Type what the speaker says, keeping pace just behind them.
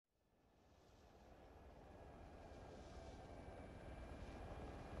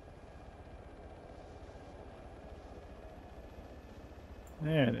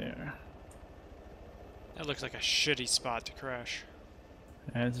There. That looks like a shitty spot to crash.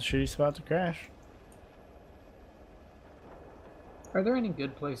 That's a shitty spot to crash. Are there any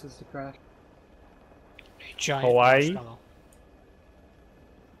good places to crash? A giant Hawaii? marshmallow.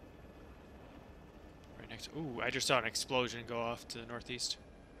 Right next. Ooh, I just saw an explosion go off to the northeast.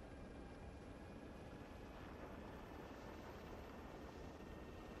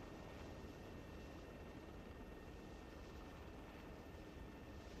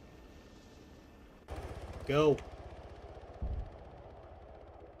 Go.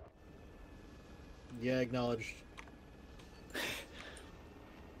 Yeah, acknowledged.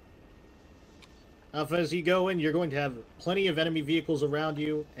 Alpha, as you go in, you're going to have plenty of enemy vehicles around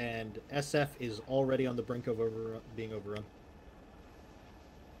you, and SF is already on the brink of being overrun.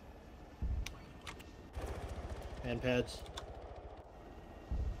 Hand pads.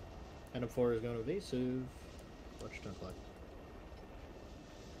 Phantom 4 is going evasive. Watch your turn clock.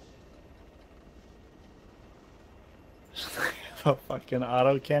 A fucking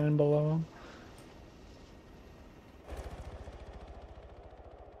auto cannon below him.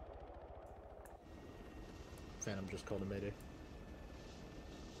 Phantom just called a mayday.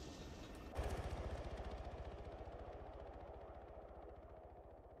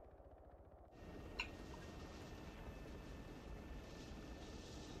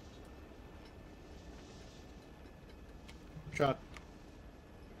 Truck.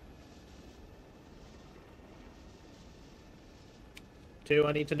 Two,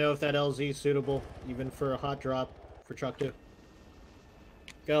 I need to know if that LZ is suitable, even for a hot drop for truck 2.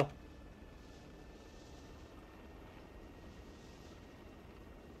 Go.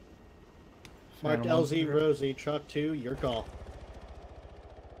 Marked LZ Rosie, truck 2, your call.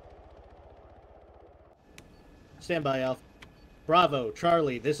 Stand by, Alpha. Bravo,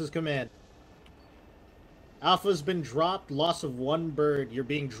 Charlie, this is command. Alpha's been dropped, loss of 1 bird. You're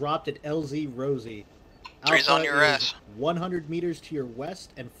being dropped at LZ Rosie. Three's Alpha on your is ass. 100 meters to your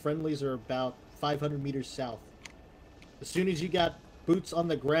west, and friendlies are about 500 meters south. As soon as you got boots on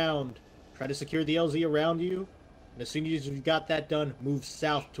the ground, try to secure the LZ around you, and as soon as you got that done, move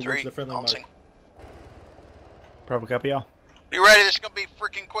south towards the friendly mark. Probably copy all. Be ready, this is gonna be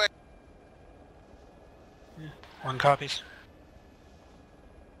freaking quick. Yeah. 1 copies.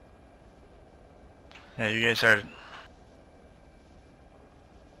 Yeah, you guys are.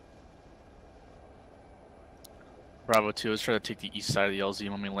 Bravo 2, let's try to take the east side of the LZ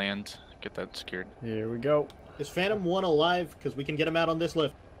when we land. Get that secured. Here we go. Is Phantom 1 alive? Because we can get him out on this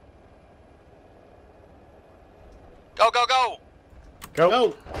lift. Go, go, go! Go!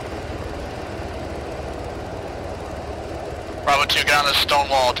 Go! Bravo 2, get on this stone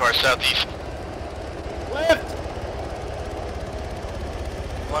wall to our southeast. Left!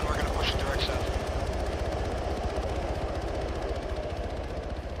 1, we're gonna push direct south.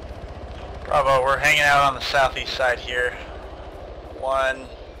 Bravo, we're hanging out on the southeast side here. 1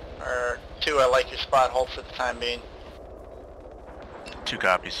 or 2, I like your spot. Hold for the time being. 2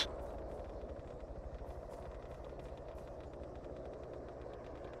 copies.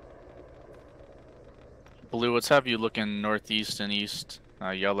 Blue, let's have you looking northeast and east.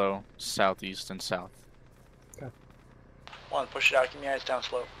 Yellow, southeast and south. Okay. 1, push it out. Keep your eyes down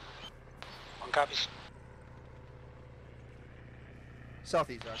slow. 1 copies.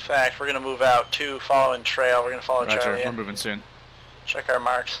 Southeast. In fact, we're gonna move out. 2, following trail. We're gonna follow Roger, Charlie we're in. moving soon. Check our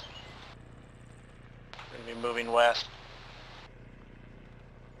marks. We're gonna be moving west.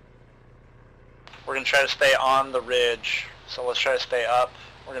 We're gonna try to stay on the ridge, so let's try to stay up.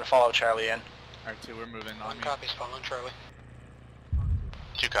 We're gonna follow Charlie in. Alright, 2, we're moving on 1 me. copies, following Charlie.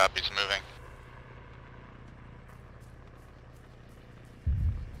 2 copies, moving.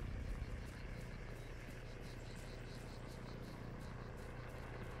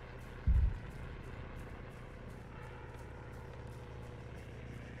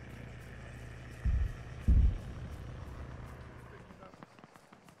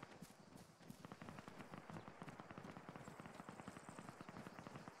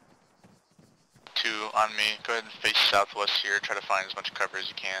 On me. Go ahead and face southwest here. Try to find as much cover as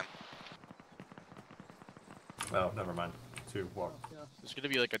you can. Oh, never mind. 2, walk. There's going to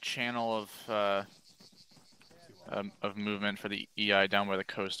be like a channel of movement for the EI down by the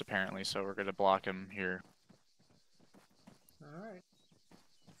coast apparently, so we're going to block him here. Alright.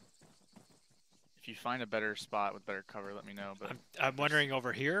 If you find a better spot with better cover, let me know. But I'm wondering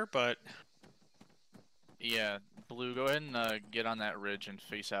over here, but yeah, Blue, go ahead and get on that ridge and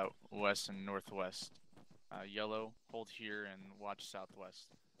face out west and northwest. Yellow, hold here and watch southwest.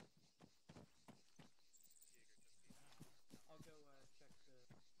 I'll go check the rock stuff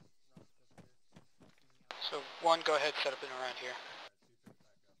here. So 1, go ahead, set up and around here.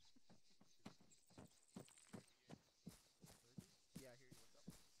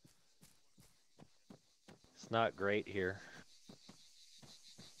 not great here.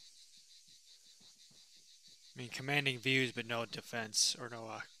 I mean, commanding views, but no defense or no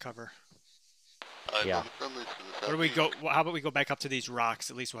cover. Yeah. Where do we go? Well, how about we go back up to these rocks?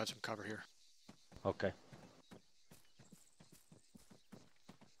 At least we'll have some cover here. Okay.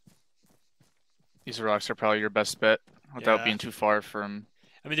 These rocks are probably your best bet without Yeah. being too far from.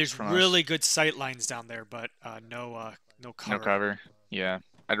 I mean, there's from really us. good sight lines down there, but no cover. No cover. Yeah,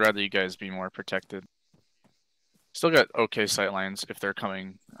 I'd rather you guys be more protected. Still got okay sight lines if they're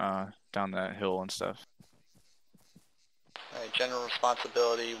coming down that hill and stuff. Alright, general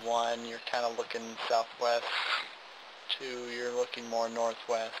responsibility, 1, you're kind of looking southwest. 2, you're looking more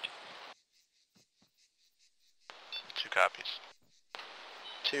northwest. 2 copies.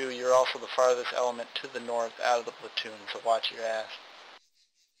 2, you're also the farthest element to the north out of the platoon, so watch your ass.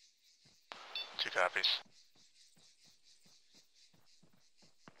 2 copies.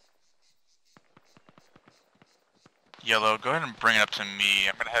 Yellow, go ahead and bring it up to me.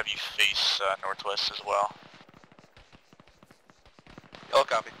 I'm going to have you face northwest as well. Yellow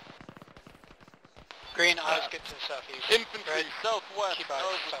copy. Green, let's get to the southeast. Infantry southwest Keep out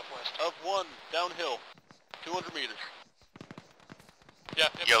southwest. of 1, downhill, 200 meters. Yeah,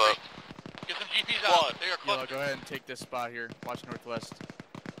 infantry. Yellow. Get some GPs out. They are Yellow, clustered. go ahead and take this spot here. Watch northwest.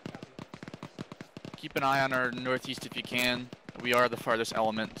 Keep an eye on our northeast if you can. We are the farthest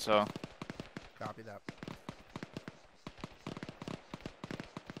element, so. Copy that.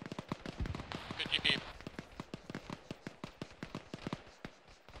 Good GP.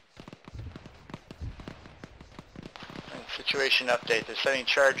 Situation update. They're setting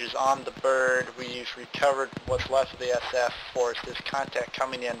charges on the bird. We've recovered what's left of the SF force. There's contact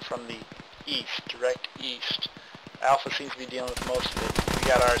coming in from the east, direct east. Alpha seems to be dealing with most of it. We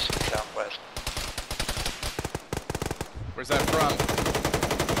got ours to the southwest. Where's that from?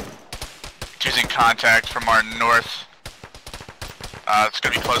 Choosing contact from our north. It's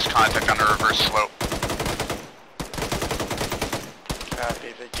going to be close contact on the reverse slope. Copy.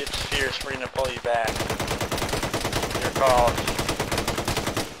 If it gets fierce, we're going to pull you back. Your call.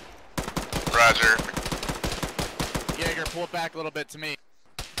 Roger. Jaeger, pull it back a little bit to me.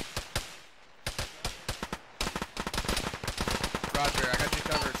 Roger, I got you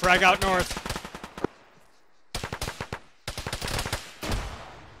covered. Frag out north.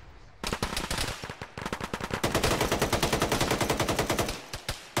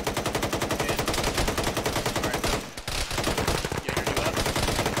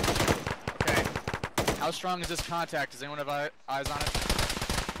 How strong is this contact? Does anyone have eyes on it?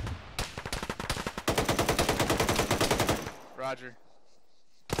 Roger.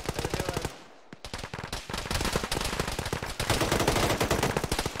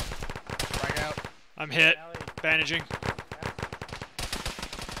 Frag out. I'm hit. Bandaging.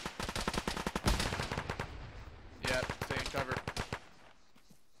 Yeah, staying covered.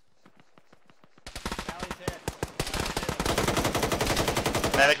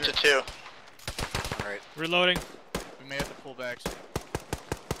 Medic to 2. Alright. Reloading. We may have to pull back.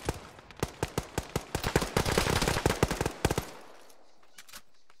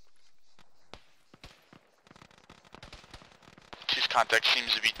 Choose contact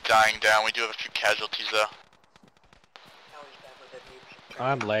seems to be dying down. We do have a few casualties though.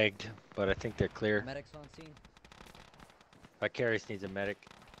 I'm lagged, but I think they're clear. Medics on scene. Vicarious needs a medic.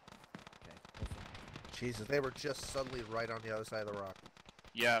 Jesus, they were just suddenly right on the other side of the rock.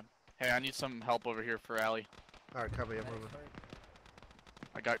 Yeah. Hey, I need some help over here for Allie. Alright, cover you, I'm moving.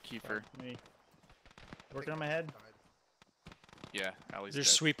 I got Kiefer. Me. Working on my head. Yeah, Allie's Just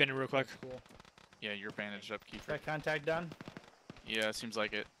dead. sweep in real quick. Cool. Yeah, you're bandaged up, Kiefer. That contact done? Yeah, seems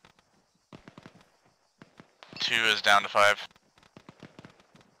like it. 2 is down to 5.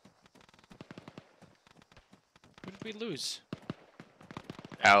 Who did we lose?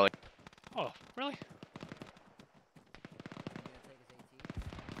 Allie. Oh, really?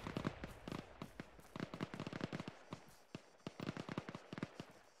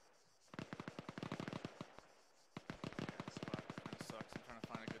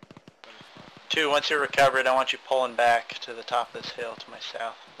 Two, once you're recovered, I want you pulling back to the top of this hill to my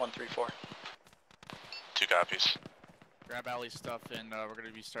south. 134. 2 copies. Grab Allie's stuff and we're going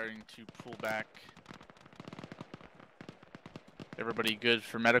to be starting to pull back. Everybody good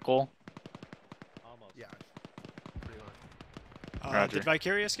for medical? Almost. Yeah. Pretty much. Roger. Did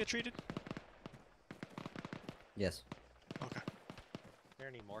Vicarious get treated? Yes. Okay. Is there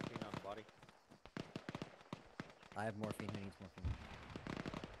any morphine on the body? I have morphine. Who needs morphine?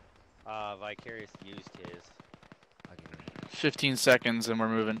 Vicarious used his. I'll give you. 15 seconds and we're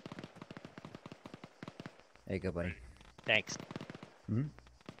moving. There you go, buddy. Thanks. Mm-hmm.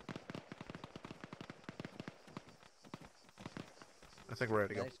 think we're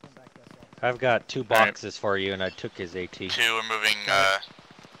ready to go. I've got 2 boxes for you, and I took his AT. 2, we're moving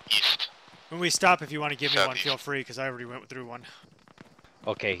east. When we stop, if you want to give me one, Southeast. feel free, because I already went through one.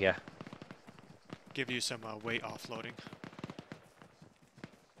 Okay, yeah. Give you some weight offloading.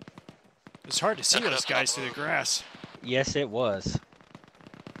 It's hard to see those guys through the grass. Yes, it was.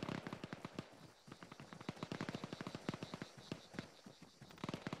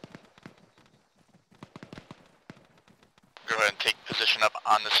 Go ahead and take position up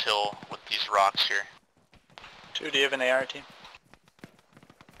on this hill with these rocks here. 2, do you have an AR team?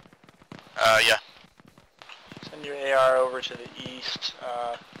 Yeah. Send your AR over to the east.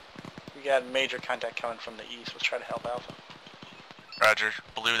 We got major contact coming from the east. Let's try to help Alpha. Roger.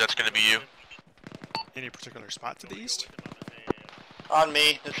 Blue, that's going to be you. Any particular spot to the east? On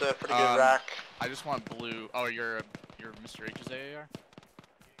me. This is a pretty good rock. I just want blue. Oh, you're Mr. H's AAR?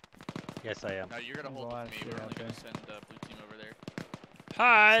 Yes, I am. No, you're gonna hold with me. We're only gonna send blue team over there.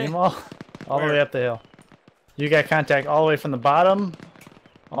 Hi! See 'em all the way up the hill. You got contact all the way from the bottom,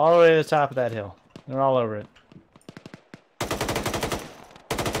 all the way to the top of that hill. They're all over it.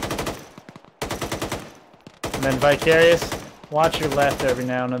 And then Vicarious, watch your left every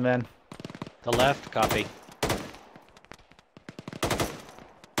now and then. The left, copy.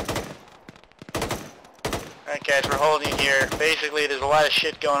 Alright guys, we're holding here. Basically there's a lot of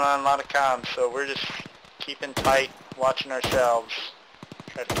shit going on, a lot of comms, so we're just keeping tight, watching ourselves.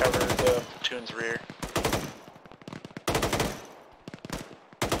 Try to cover the platoon's rear.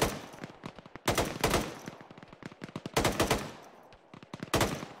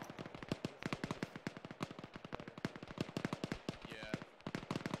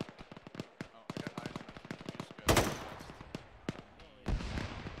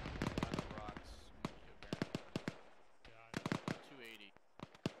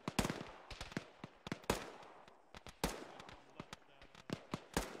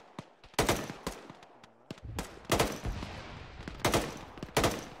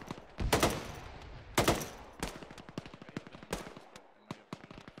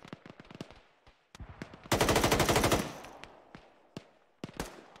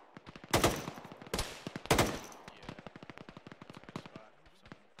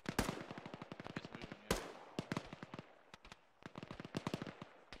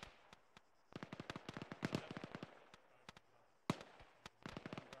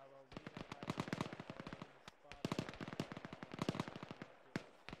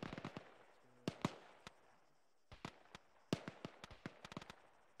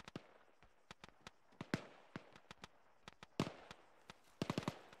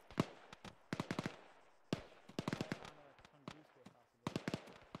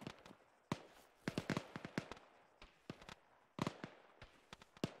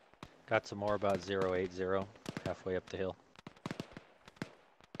 Got some more about 080, halfway up the hill.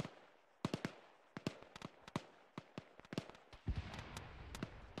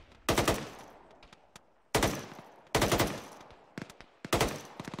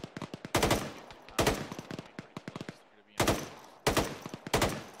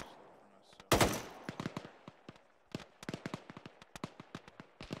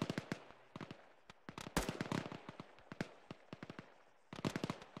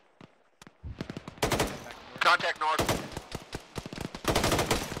 Contact north.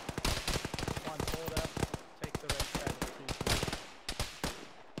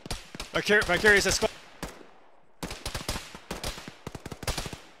 Vicarious, let's go.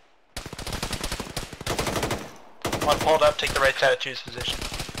 One pulled up, take the right side of 2's position.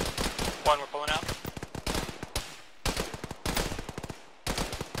 1, we're pulling out.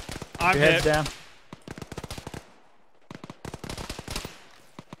 I'm Your head's hit. down.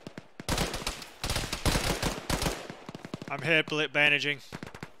 I'm hit, bandaging.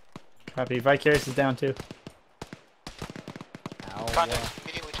 Copy. Vicarious is down too. Ow. Contact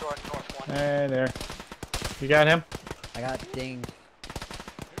immediately to our north 1. Hey there. You got him? I got dinged.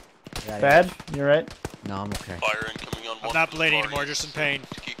 I got Bad? it. You're right. No, I'm okay. Fire incoming on 1. I'm not bleeding anymore, just some pain.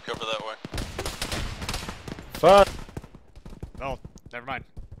 To keep cover that way. Fuck. Oh, never mind.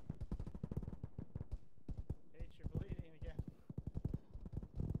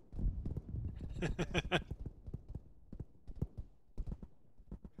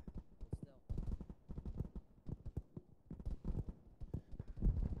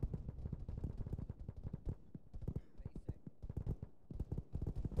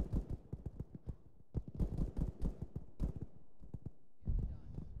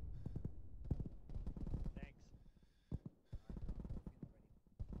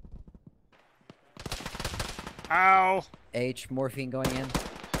 Ow! H, morphine going in.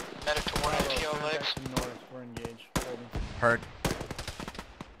 Medic to 1 ATO legs. North. We're engaged. Holding. Heard.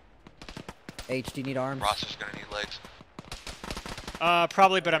 H, do you need arms? Ross is gonna need legs.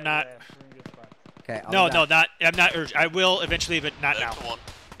 Probably, but I'm not. Okay. No, not. I'm not urgent. I will eventually, but not now. One.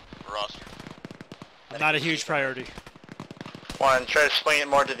 Ross. I'm not a huge priority. One, try to swing it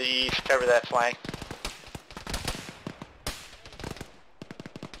more to the east, cover that flank.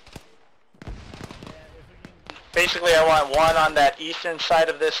 Basically, I want one on that eastern side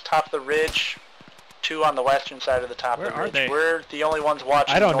of this top of the ridge, two on the western side of the top of the ridge. Where are they? We're the only ones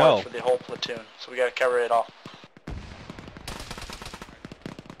watching I don't north know. for the whole platoon, so we gotta cover it all.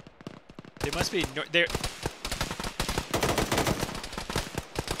 They must be there.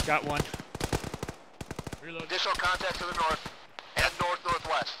 Got one. Reload. Additional contact to the north and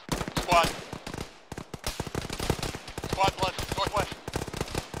northwest. Squad. Squad blood, northwest.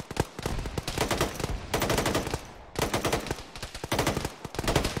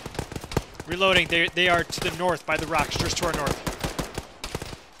 Reloading. They are to the north by the rocks, just to our north.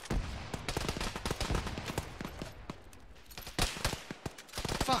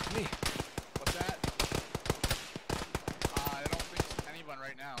 Fuck me. What's that? I don't think anyone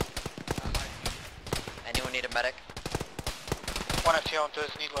right now. Not my team. Anyone need a medic? One FTL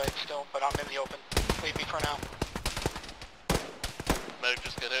does need legs still, but I'm in the open. Leave me for now. Medic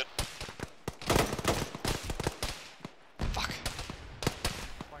just get hit. Fuck.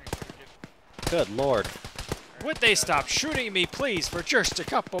 Good lord. Would they stop shooting me, please, for just a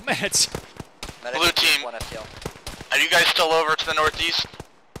couple minutes? Medic Blue team. One FTL. Are you guys still over to the northeast?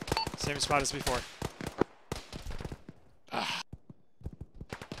 Same spot as before.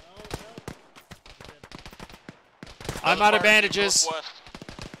 I'm out of bandages. Northwest.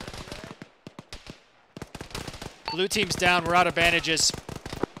 Blue team's down. We're out of bandages.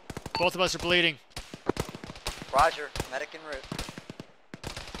 Both of us are bleeding. Roger. Medic en route.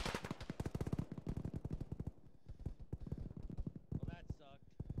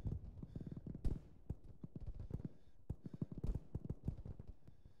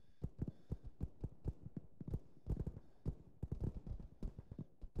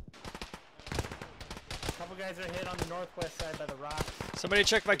 Couple guys are hit on the northwest side by the rocks. Somebody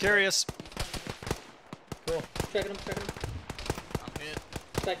check Vicarious. Cool. Checking him. I'm hit.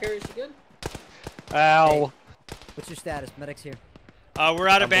 Vicarious, you good? Ow. What's your status? Medic's here. We're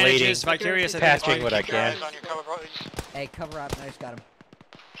out of I'm bandages. bleeding. Vicarious, I think. Patching what I can. Guys on your cover, please. Hey, cover up. Nice, got him.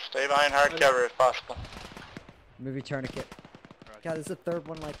 Stay behind hard cover if possible. Move your tourniquet. God, this is the third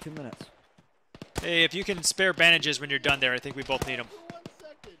one in like 2 minutes. Hey, if you can spare bandages when you're done there, I think we both need them.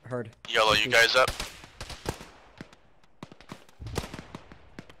 Heard. Yellow, you guys up?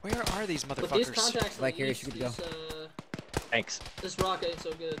 Where are these But these motherfuckers? contacts on Like, the here, east, you could go. Thanks. this rock ain't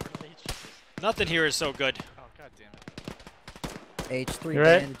so good. Nothing here is so good. Oh, god damn it. H, 3 You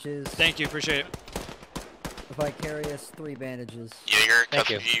right? bandages. Thank you, appreciate it. Vicarious, 3 bandages. Jaeger,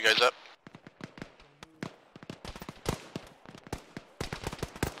 Thank you. you guys up?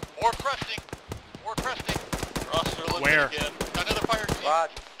 More cresting. More cresting. Ross, they're looking Where? again. Another fire team.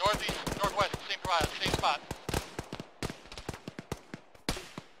 Roger. Northeast, northwest, same spot.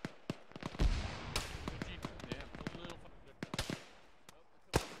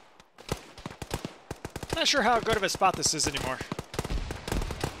 I'm not sure how good of a spot this is anymore.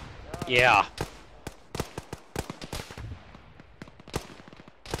 Yeah.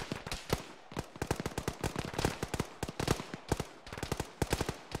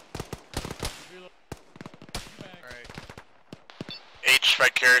 H,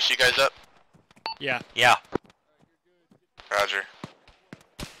 Vicarious, you guys up? Yeah. Yeah. Roger.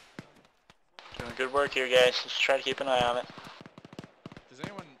 Doing good work here, guys. Just try to keep an eye on it. Does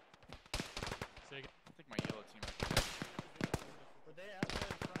anyone... I think my yellow team might be dead. Were they out there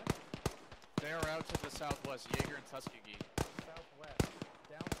in front? They are out to the southwest, Jaeger and Tuskegee. Southwest.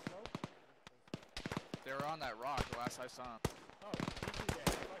 Down slope? They were on that rock the last I saw them. Oh, easy there.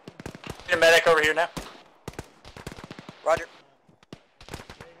 Fucking Need a medic over here now. Roger.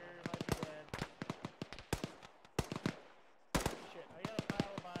 Jaeger might be dead. Shit, I got a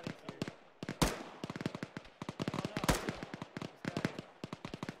pile of bodies here. Oh no. This guy here.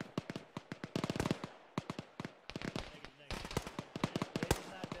 Negative. Jaeger's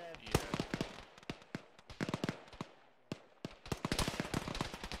not dead. Yeah.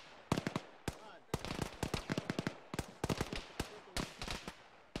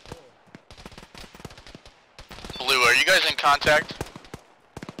 Blue, are you guys in contact?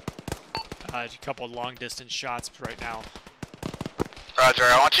 A couple long distance shots right now. Roger,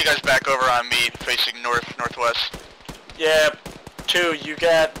 I want you guys back over on me, facing northwest. Yeah, 2, you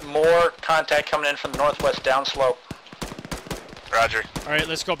got more contact coming in from the northwest downslope. Roger. Alright,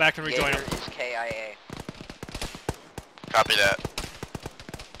 let's go back and rejoin Jaeger them. is KIA. Copy that.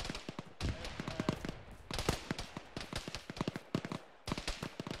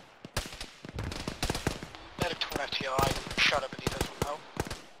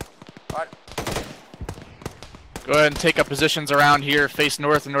 Go ahead and take up positions around here. Face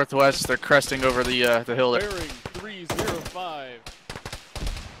north and northwest. They're cresting over the hill there. Bearing 305.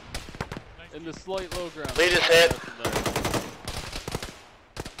 In the slight low ground. Lead is hit.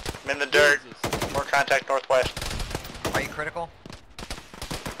 I'm in the dirt. More contact northwest. Are you critical?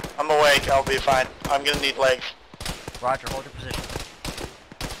 I'm awake. I'll be fine. I'm gonna need legs. Roger, hold your position.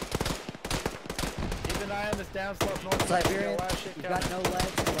 Keep an eye on this downslope north. Siberian, you've got no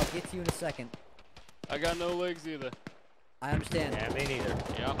legs, but I'll get to you in a second. I got no legs either. I understand. Yeah, me neither.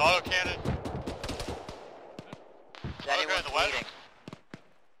 Yeah. Auto cannon. Is anyone in the west? bleeding?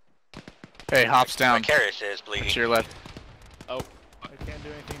 Hey, hops down. Carrier is bleeding. To your left. Oh. I can't do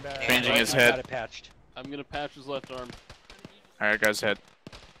anything bad. Changing his I got head. it patched. I'm gonna patch his left arm. Alright, guys, head.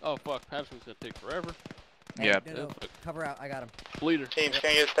 Oh fuck, patching's gonna take forever. Hey, Yeah. No, cover out. I got him. Bleeder. Teams,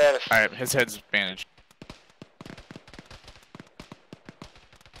 can I get status? Alright, his head's bandaged.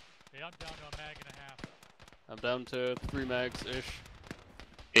 Hey, I'm down to a mag and a half. I'm down to 3 mags ish.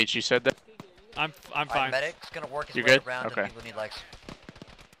 H, you said that? I'm Alright, fine. medic's gonna work his You way good? around Okay. and people need legs.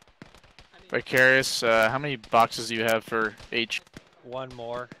 Vicarious, how many boxes do you have for H? One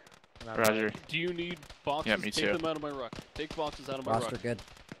more. Roger. Do you need boxes? Yeah, me Take too. them out of my ruck. Take boxes out of my Roster ruck. good.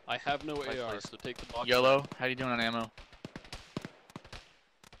 I have no Please, AR, please. so take the boxes. Yellow, how you doing on ammo?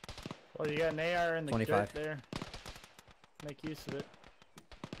 Well, you got an AR in the 25. dirt there. Make use of it.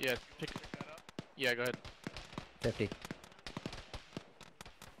 Yeah, pick. Yeah, go ahead. 50.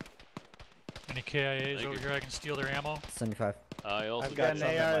 Any KIAs Thank over you. here I can steal their ammo? 75. I also I've got an some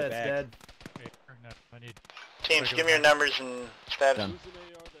in AR my that's bag. dead. Okay, no, I need. Teams, give me your numbers and status. Done.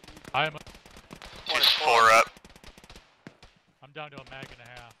 I am. He's 4 up. I'm down to a mag and a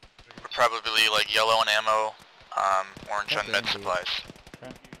half. Probably like yellow on ammo, orange on Okay, med indeed. supplies.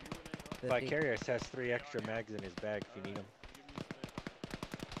 50. Vicarious has 3 extra mags in his bag if you need them.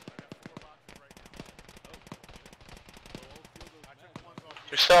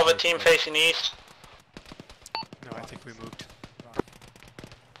 We still have a team facing east. No, I think we moved.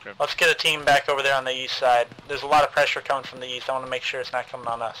 Let's get a team back over there on the east side. There's a lot of pressure coming from the east. I want to make sure it's not coming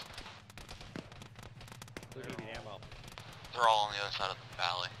on us. Who needs ammo? They're all on the other side of the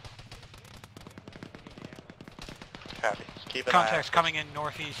valley. Copy. Keep an eye out. Contacts coming in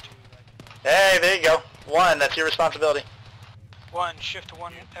northeast. Hey, there you go. 1, that's your responsibility. 1, shift to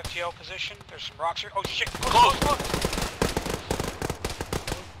 1 FTL position. There's some rocks here. Oh shit! Close, close, close.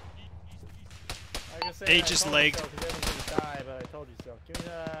 Like I said, H I is told leg. you so, 'cause everyone's gonna die, but I told you so. Give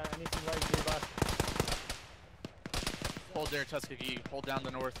me I need some legs here, boss. Hold there, Tuskegee. Hold down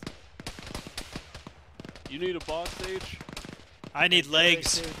the north. You need a box, H? I need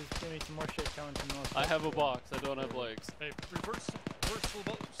legs. Too, just give me some more shit coming from north. I have a box. I don't have legs. Hey, reverse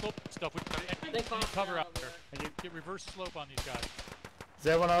slope stuff. We They need fall cover down out over there. And you get reverse slope on these guys. Is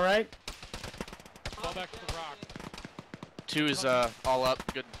everyone all right? Fall back to the rock. 2 is all up.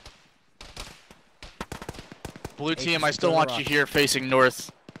 Good. Blue H team, is I still still want rock. you here facing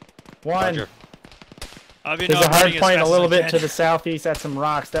north. 1. Roger. There's a hard point a little bit to the southeast at some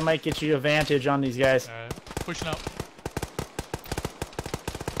rocks. That might get you advantage on these guys. Pushing up.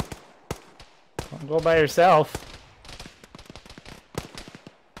 Don't go by yourself.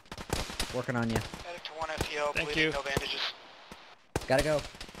 Working on you. Medic to 1 FTL. Thank bleeding, you. no bandages. Gotta go.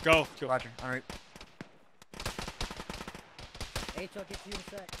 Go. Roger. Alright. H, I'll get to you in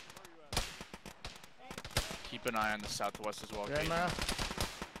a sec. Keep an eye on the southwest as well. Kate. Grandma.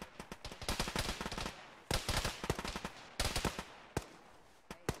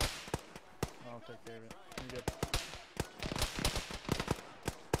 I'll take care of it. You're good.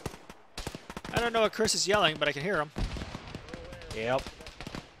 I don't know what Chris is yelling, but I can hear him. Yep.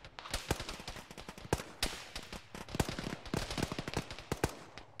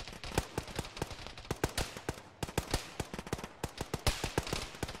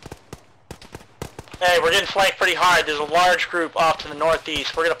 Hey, we're getting flanked pretty hard. There's a large group off to the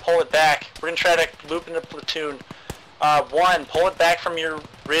northeast. We're going to pull it back. We're going to try to loop into platoon. 1, pull it back from your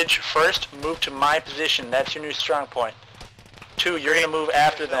ridge first. Move to my position. That's your new strong point. 2, you're going to move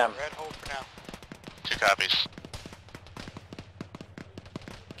after them. Red hold for now. 2 copies.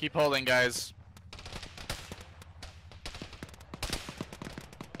 Keep holding, guys.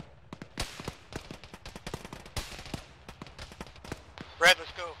 Red,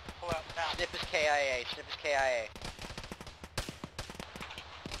 let's go. Pull out now. Snip is KIA. Snip is KIA.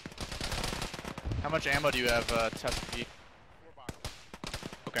 How much ammo do you have, Tuskegee? 4 boxes.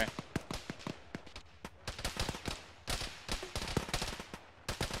 Okay.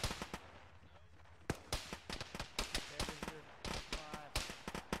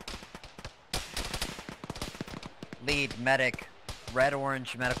 Lead, medic, red,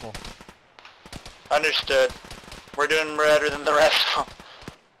 orange, medical. Understood. We're doing better than the rest of them.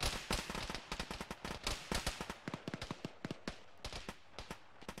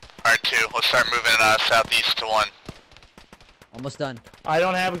 Alright, 2. Let's start moving southeast to 1. Almost done. I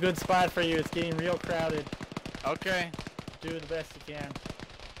don't have a good spot for you. It's getting real crowded. Okay. Do the best you can.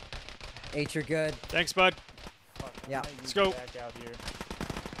 8, you're good. Thanks, bud. Yeah. Let's go. Back out here.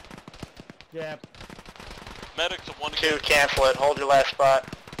 Yeah. Medic to 1 2, again. cancel it. Hold your last spot.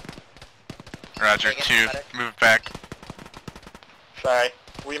 Roger, 2. Move back. Sorry.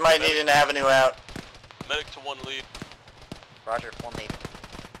 We might need an avenue out. Medic to 1 lead. Roger, 1 lead.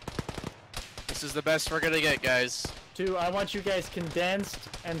 This is the best we're gonna get, guys. 2, I want you guys condensed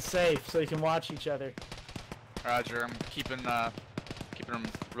and safe so you can watch each other. Roger, I'm keeping them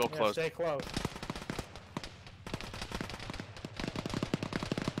real Yeah, close. stay close.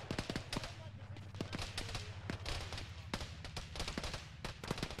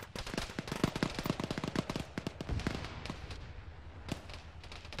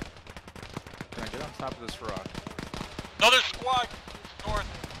 Can I get on top of this rock? Another squad. North.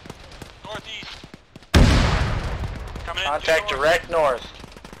 Northeast. Coming in. Contact due north. direct north.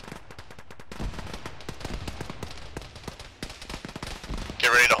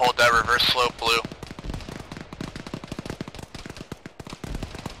 Get ready to hold that reverse slope, Blue.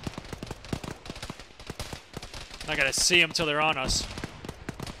 I gotta see them till they're on us.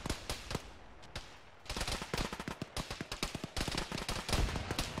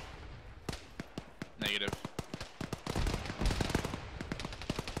 Negative.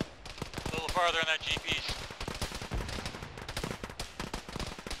 A little farther on that GPS.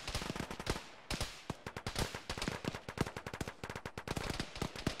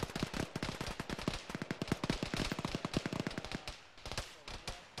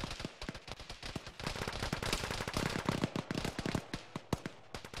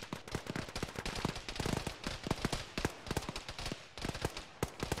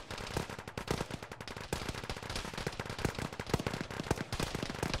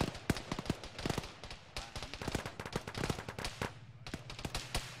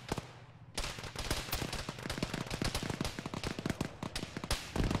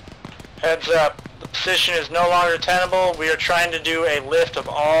 Heads up. The position is no longer tenable. We are trying to do a lift of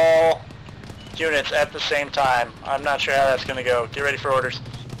all units at the same time. I'm not sure how that's going to go. Get ready for orders.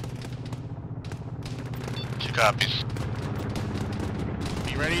 2 copies.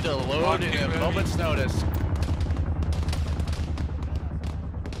 Be ready to load in a moment's notice.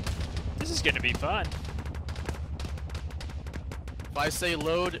 This is gonna be fun. If I say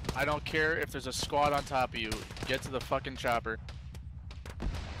load, I don't care if there's a squad on top of you. Get to the fucking chopper.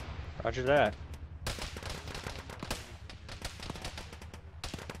 Roger that.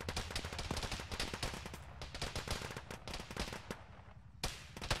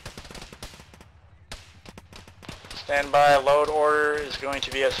 Stand by. Load order is going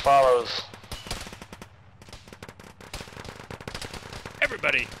to be as follows.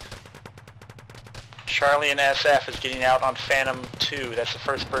 Everybody. Charlie and SF is getting out on Phantom 2. That's the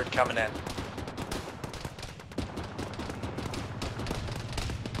first bird coming in.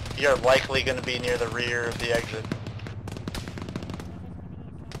 You're likely going to be near the rear of the exit.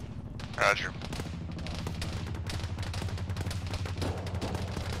 Roger.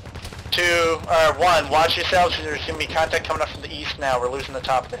 1, watch yourselves. There's going to be contact coming up from the east now. We're losing the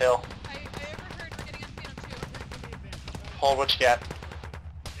top of the hill. Hold what you got.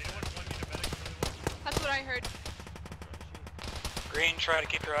 That's what I heard. Green, try to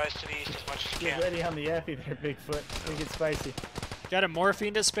keep your eyes to the east as much as you Get can. ready on the Epi there, Bigfoot. We get spicy. Got a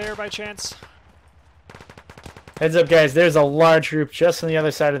morphine to spare by chance? Heads up, guys. There's a large group just on the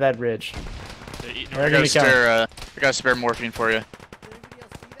other side of that ridge. They're I gonna got, come. I got spare morphine for you.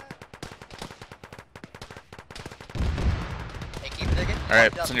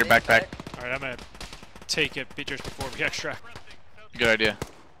 Alright, it's in your backpack. Alright, I'm gonna take it just before we extract. Good idea.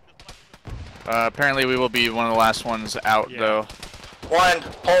 Apparently we will be one of the last ones out, though. 1,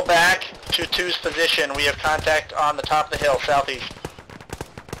 pull back to 2's position. We have contact on the top of the hill, southeast.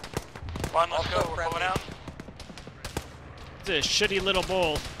 1, let's go. We're pulling out. It's a shitty little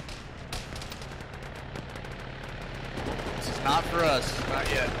bowl. This is not for us. Not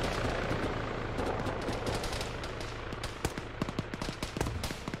yet.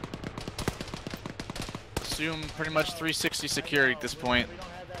 Assume pretty much 360 security at this point.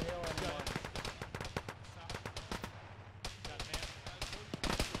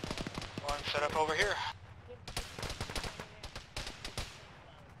 One set up over here.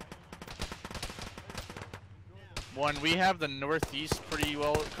 One, we have the northeast pretty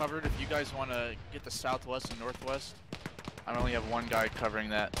well covered. If you guys want to get the southwest and northwest, I only have one guy covering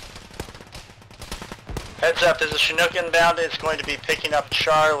that. Heads up, there's a Chinook inbound. It's going to be picking up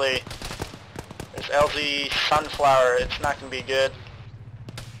Charlie. There's LZ Sunflower. It's not going to be good.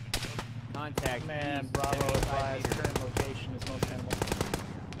 Contact. Man, Bravo advised current location is most animal.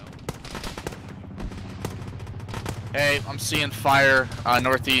 Hey, I'm seeing fire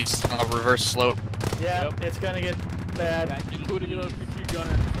northeast, reverse slope. Yeah, it's gonna get bad. Including an RPG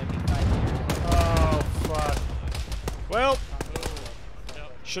gunner. Oh, fuck. Well,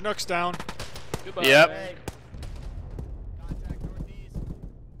 Chinook's down. Goodbye. Yep. Hey. Contact northeast.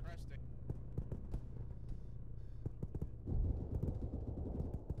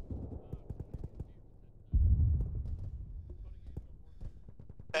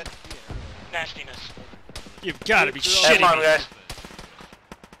 Nastiness. You've got to be Have shitting fun, me. guys.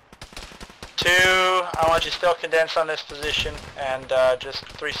 2, I want you still condensed on this position, and just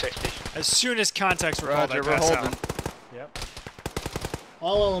 360. As soon as contacts were called, I Roger, we're pass holding. out. Yep.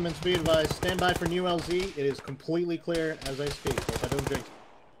 All elements be advised. Stand by for new LZ. It is completely clear as I speak. Hope I don't drink.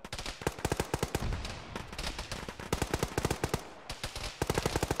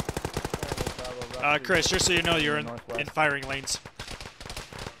 Chris, just so you know, you're in firing lanes.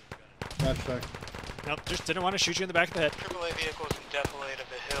 That's fair. Nope, just didn't want to shoot you in the back of the head. AAA vehicles in defilade of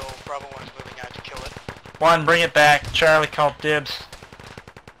the hill. Bravo 1's moving out to kill it. 1, bring it back. Charlie, call dibs.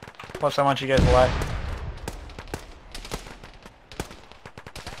 Plus, I want you guys alive.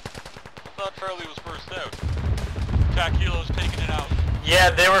 I thought Charlie was first out. TAC Kilo's taking it out. Yeah,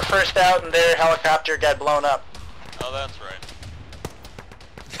 they were first out, and their helicopter got blown up. Oh, that's right.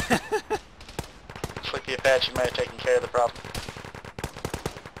 Looks like the Apache might have taken care of the problem.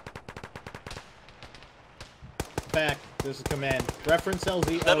 Back. This is command. Reference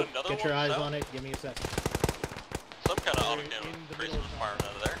LZ. Is that Oh, another get your one eyes south? on it. Give me a second. Some kind of autocannon tracer was firing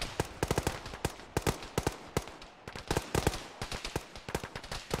out of there.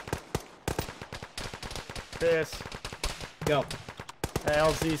 Chris, Go.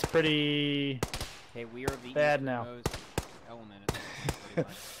 LZ's pretty Okay, we are the bad now. easternmost element. Pretty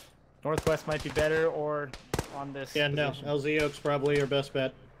much. Northwest might be better, or on this. Yeah, no. position. LZ Oak's probably your best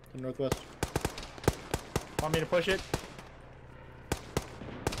bet in Northwest. Want me to push it?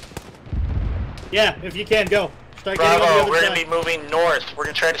 Yeah, if you can, go. Start getting on the Bravo, other we're side. going to be moving north. We're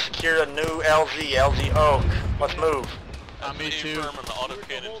going to try to secure a new LZ, LZ Oak. Let's move. Me too. Firm on the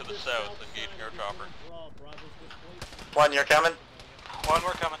autocannon to the south, engaging our chopper. 1, you're coming? 1,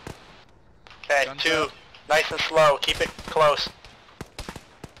 we're coming. Okay, Guns 2, up. nice and slow. Keep it close.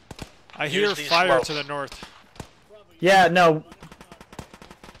 I hear Use these fire slopes. to the north. Yeah, no.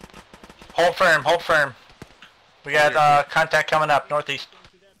 Hold firm, hold firm. We got contact coming up, northeast.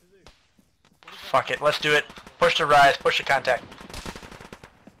 Fuck it, let's do it. Push the rise, push the contact.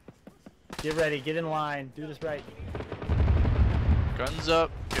 Get ready, get in line, do this right. Guns up.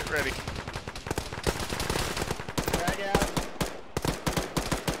 Get ready. Drag out.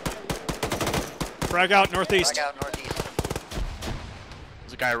 Frag out northeast. Frag out northeast.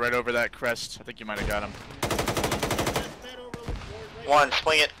 There's a guy right over that crest. I think you might have got him. 1,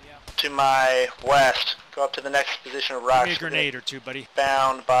 swing it to my west. Go up to the next position of Give rocks. me a grenade or two, buddy.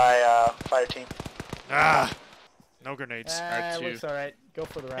 Bound by fire team. Ah, no grenades. Alright, 2. Looks alright. Go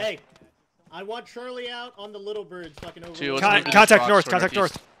for the right. Hey, I want Charlie out on the little birds fucking over. 2, let's Con move to these contact rocks north, toward contact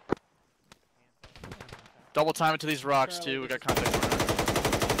north. northeast. Double time it to these rocks too. We got contact toward north.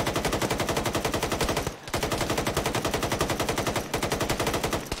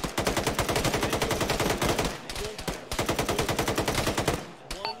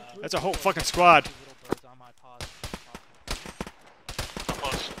 That's a whole fucking squad.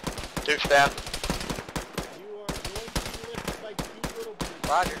 Duke's down.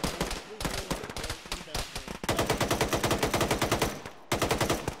 Roger.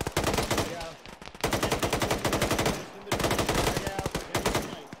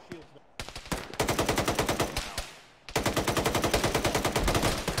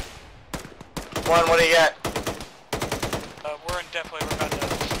 One, what do you got? We're in defilade. We're about to...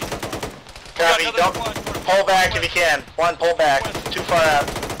 Copy, another don't one. pull back if you can. 1, pull back. Too far out.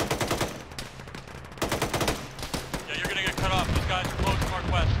 Yeah, you're gonna get cut off. Those guys are close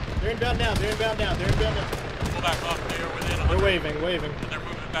northwest. They're inbound now. They're inbound now. They're inbound now. Pull back off. They are within 100. They're waving, waving. And they're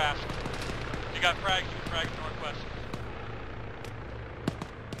moving fast. You got frags. You can frag northwest.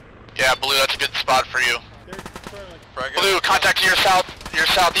 Yeah, Blue, that's a good spot for you. They're Charlie. Frag Blue, contact to your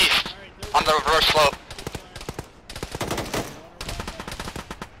southeast, on the reverse slope.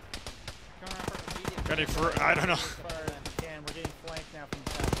 Ready for, I don't know. We're getting flanked now from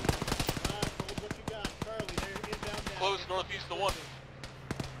the southeast. Close northeast to 1.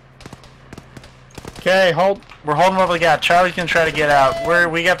 Okay, hold. We're holding what we got. Charlie's gonna try to get out.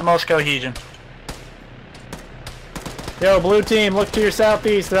 We got the most cohesion. Yo, blue team, look to your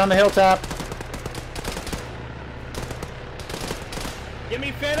southeast. They're on the hilltop. Give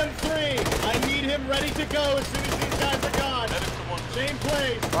me Phantom 3. I need him ready to go as soon as these guys are gone. Same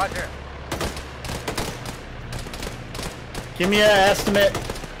place. Roger. Give me an estimate.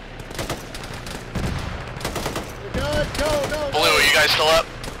 We're good. Go. Blue, are you guys still up?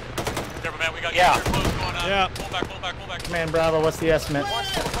 Careful, man. We got Yeah. close going on. Yeah. Pull back. Command Bravo, what's the estimate? One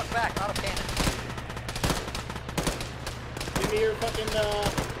foot back, not a cannon. Give me your fucking,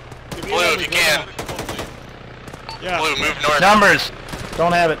 give me Blue, your if you can. Yeah. Blue, move north. Numbers.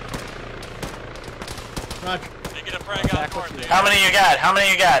 Don't have it. Roger. They get a frag out north there. How many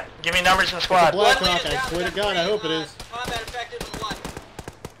you got? Give me numbers and squad. Blackrock, I swear to God, I hope it is. Combat effective in 1.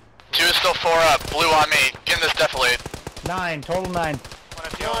 2 is still 4 up. Blue on me. Get in this defilade. 9, total 9.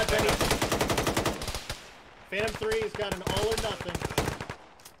 Come on, Benny. Phantom 3's got an all or nothing.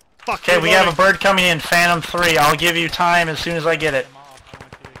 Fuck. Okay, we have a bird coming in, Phantom 3. I'll give you time as soon as I get it.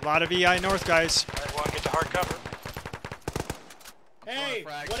 A lot of EI north, guys. Everyone get to hard cover. Hey,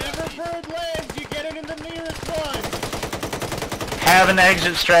 whatever bird lands, you get it in the nearest one. Have an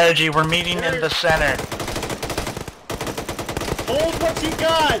exit strategy. We're meeting in the center. Hold what you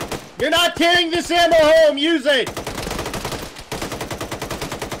got. You're not carrying this ammo home. Use it.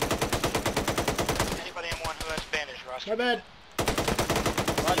 Anybody in one who has bandage, Ross? My bad.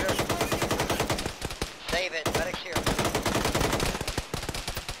 Roger. Save it. Medics here.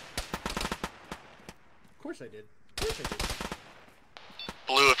 Of course I did.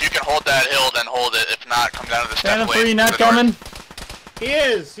 Blue, if you can hold that hill, then hold it. If not, come down to this Phantom defilade. 3 not to the north. coming? He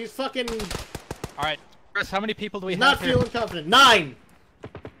is. He's fucking Alright, Chris, how many people do we not have here? feeling confident. 9.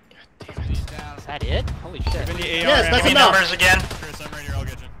 Is that it? Holy shit. Give me the AR Yes, ammo. that's Give me enough. numbers again. Chris, I'm right here. I'll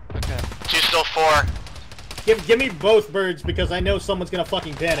get you. Okay. 2 still 4. Give me both birds because I know someone's gonna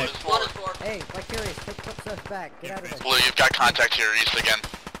fucking panic. 1 is 4. Hey, Vicarious, take footsteps back. Get out of there. Blue, you've got contact here east again.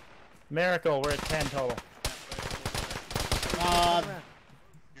 Miracle, we're at 10 total.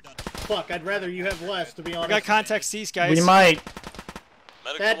 Fuck, I'd rather you have less, to be We honest. got contact east, guys. We might.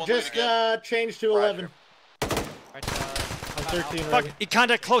 That just changed to 11. Alright, I'm 13 Fuck, already.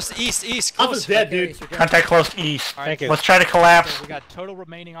 contact close, east, Alpha's close. dead, dude. Contact close east. Thank you. Let's try to collapse. Okay, we got total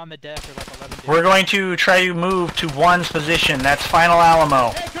remaining on the deck are like 11 days. We're going to try to move to 1's position. That's final Alamo.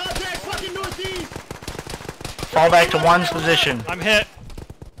 Hey, contact fucking northeast! Fall back to 1's position. I'm hit.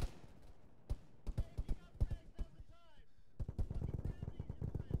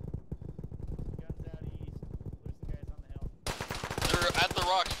 They're at the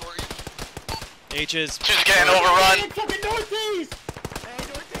rocks for you. H's. Just getting overrun. Hey, fucking northeast!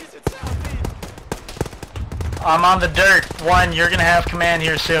 I'm on the dirt. 1, you're gonna have command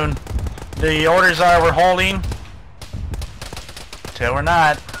here soon. The orders are we're holding. Till we're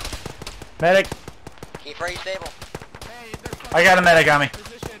not. Medic. Keep very stable. I got a medic on me.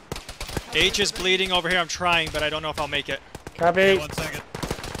 H is bleeding over here. I'm trying, but I don't know if I'll make it. Copy. 1 second.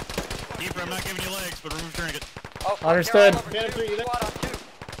 Keeper, I'm not giving you legs, but remove trinket. Oh, fuck, Understood. they're all over. Phantom 3, you there? Squad on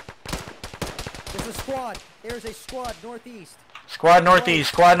 2. There's a squad. There's a squad northeast. Squad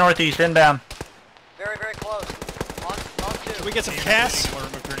northeast, inbound. Very, very close. On 2. Can we get some casts?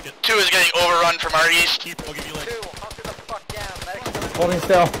 2 is getting overrun from our east. Keeper, I'll give you legs. 2, hunker the fuck down. Medics. Holding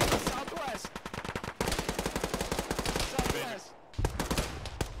still.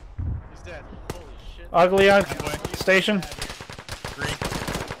 He's dead. Holy shit. Ugly on station. Green.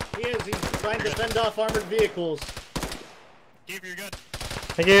 He is. He's trying to fend off armored vehicles. Keeper, you're good.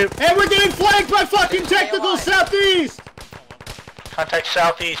 Thank you. Hey, we're getting flanked by fucking technical southeast! Contact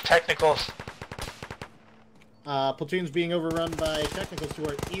southeast, technicals. Platoon's being overrun by technicals to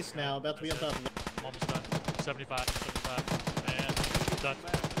our east now, about to be on top of it. Almost done. 75, and done.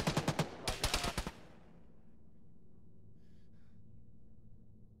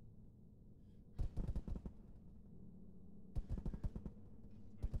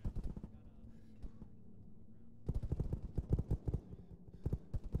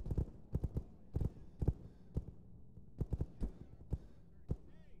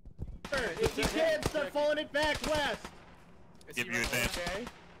 If you can, start falling it back west. Give you advance. Okay.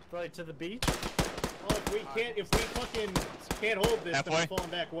 Probably to the beach. Well, if we fucking can't hold this, then Halfway. we're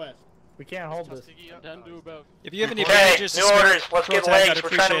falling back west. We can't hold this. If you have any Okay, bandages, new orders. Let's get legs. We're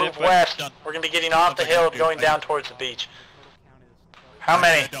trying to move west. Done. We're going to be getting off the hill, going down towards the beach. How I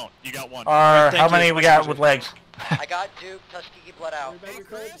many? don't. You got 1. How Thank many you. we got with legs? I got Duke. Tuskegee bled out. Everybody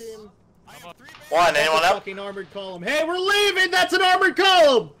call team. 1, anyone That's a up? fucking armored column. Hey, we're leaving! That's an armored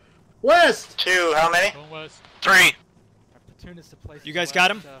column! West! 2, how many? Going west. 3. You guys got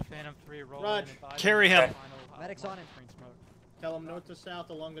him? Phantom 3 roll Raj. in and Carry him. Medic's on him. Tell them north to south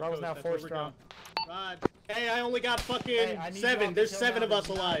along the Bravo's coast. now That's 4 where we're strong. going. Rod. Hey, I only got fucking Hey, I need you 7. off There's the 7 hill of now. us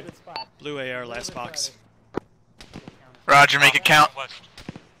There's not a alive. good spot. Blue AR, last box. Roger, make it count. West.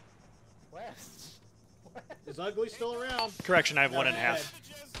 Is Ugly still around? Correction, I have No, 1.5.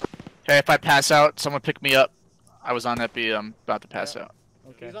 Hey, if I pass out, someone pick me up. I was on that B. I'm about to pass out.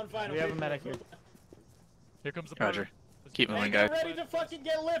 Okay. He's on final. We have a medic here. Here comes the Roger. Keep Hey, moving, get guys. ready to fucking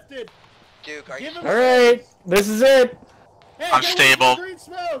get lifted. Duke, are you Give him All right, this is it. Hey, I'm get ready for stable. green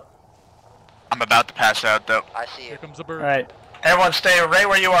smoke. I'm about to pass out, though. I see you. Here comes the All bird. right. Everyone stay right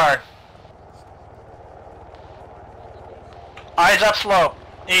where you are. Eyes up slope.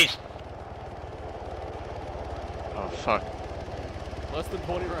 East. Oh, fuck. Less than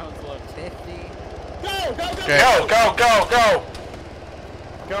 20 rounds left. 50. Go, go, go, Okay. Go, go, go, go.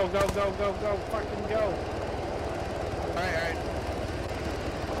 Go, go, go, go, go. Fucking go. Alright.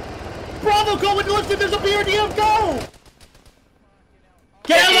 Bravo, go and lifted. There's a BRDM. Go.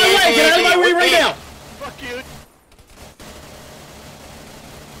 Get out of my way. Get out of my way right now. Fuck you.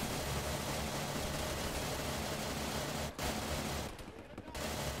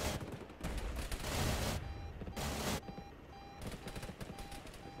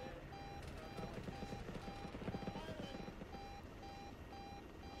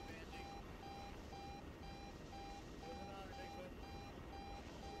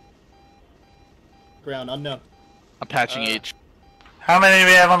 Ground unknown. I'm patching H. How many do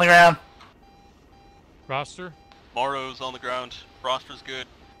we have on the ground? Roster. Morrow's on the ground. Roster's good.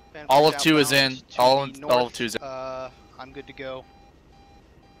 All of 2 is in. All of 2 is in. I'm good to go.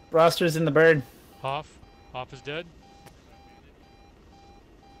 Roster's in the bird. Hoff. Hoff is dead.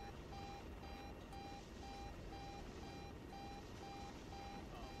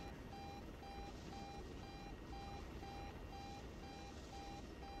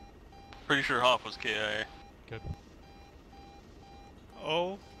 Pretty sure Hoff was KIA. Good.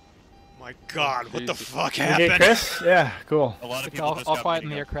 Oh my god, what the fuck You happened? get Chris? Yeah, cool. A lot of people All, just all got quiet in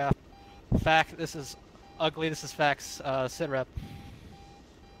the beaten up. aircraft. Fact, this is Ugly, this is Facts, sit rep.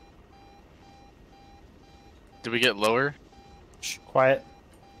 Did we get lower? Quiet.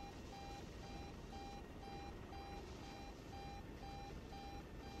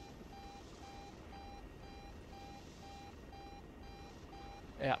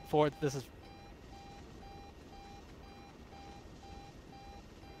 Yeah, forward, this is...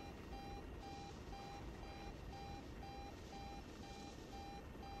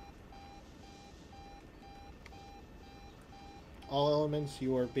 All elements,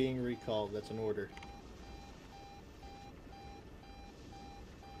 you are being recalled. That's an order.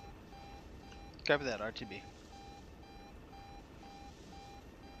 Copy that, RTB.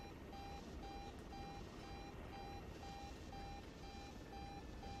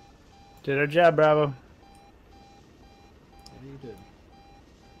 Did our job, Bravo. Yeah, you did.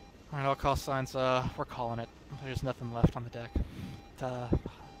 Alright, all call signs, we're calling it. There's nothing left on the deck.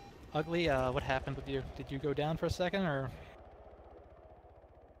 Ugly, what happened with you? Did you go down for a second, or...?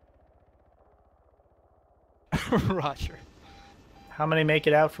 Roger. How many make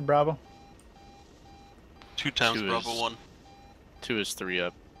it out for Bravo? 2 times 2 Bravo is- 1. 2 is 3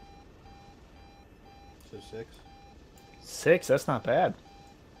 up. So 6. 6? That's not bad.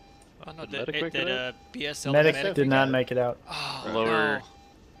 Oh no, Did did medic make it out? BSL Medic did not make it out. Oh, Lower no.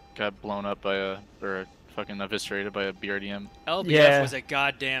 got blown up by a, or fucking eviscerated by a BRDM. LBF Yeah. was a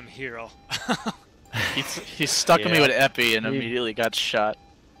goddamn hero. He stuck me Yeah. with Epi and He- immediately got shot.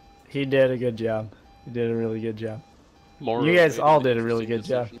 He did a good job. He did a really good job. Morrow You guys made all an did a really good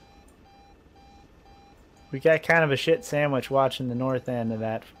interesting job. decision. We got kind of a shit sandwich watching the north end of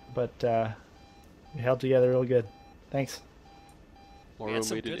that, but we held together real good. Thanks. Morrow had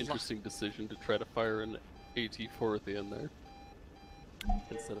some made an good luck. interesting decision to try to fire an AT-4 at the end there.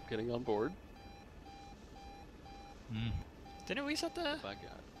 Instead of getting on board. Didn't we set the... By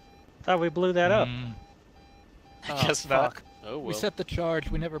God. Thought we blew that up. I guess not. fuck. Oh well. We set the charge,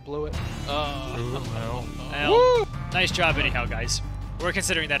 we never blew it. Well, nice job anyhow, guys. We're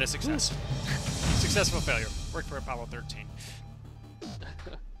considering that a success. Successful failure. Worked for Apollo 13.